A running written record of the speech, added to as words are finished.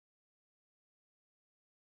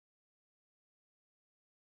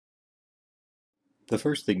The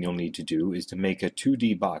first thing you'll need to do is to make a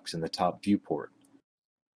 2D box in the top viewport.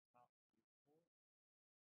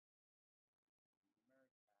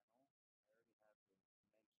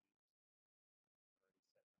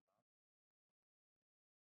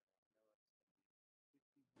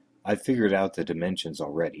 I've figured out the dimensions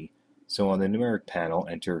already, so on the numeric panel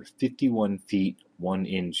enter 51 feet 1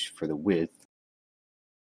 inch for the width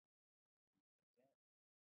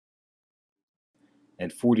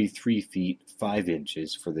and 43 feet 5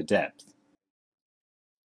 inches for the depth.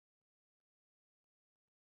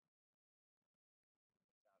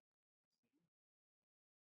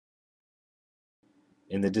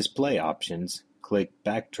 In the display options, click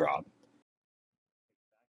Backdrop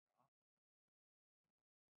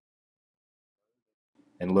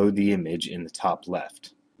and load the image in the top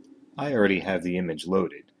left. I already have the image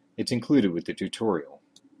loaded. It's included with the tutorial.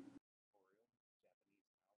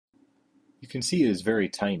 You can see it is very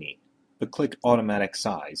tiny, but click Automatic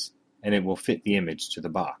Size and it will fit the image to the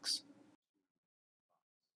box.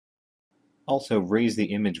 Also raise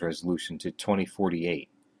the image resolution to 2048.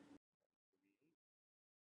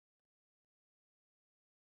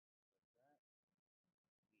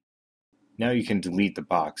 Now you can delete the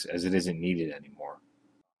box as it isn't needed anymore.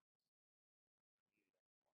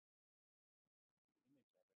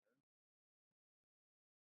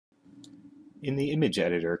 In the image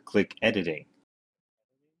editor, click Editing.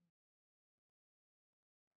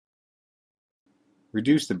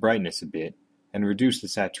 Reduce the brightness a bit and reduce the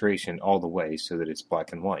saturation all the way so that it's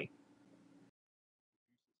black and white.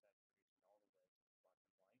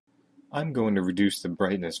 I'm going to reduce the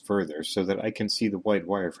brightness further so that I can see the white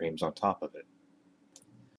wireframes on top of it.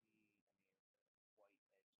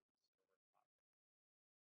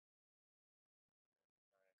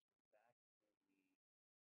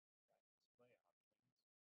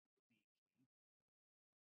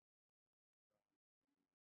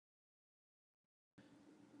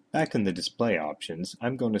 Back in the display options,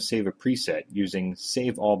 I'm going to save a preset using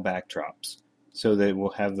Save All Backdrops so that it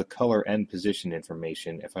will have the color and position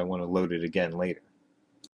information if I want to load it again later.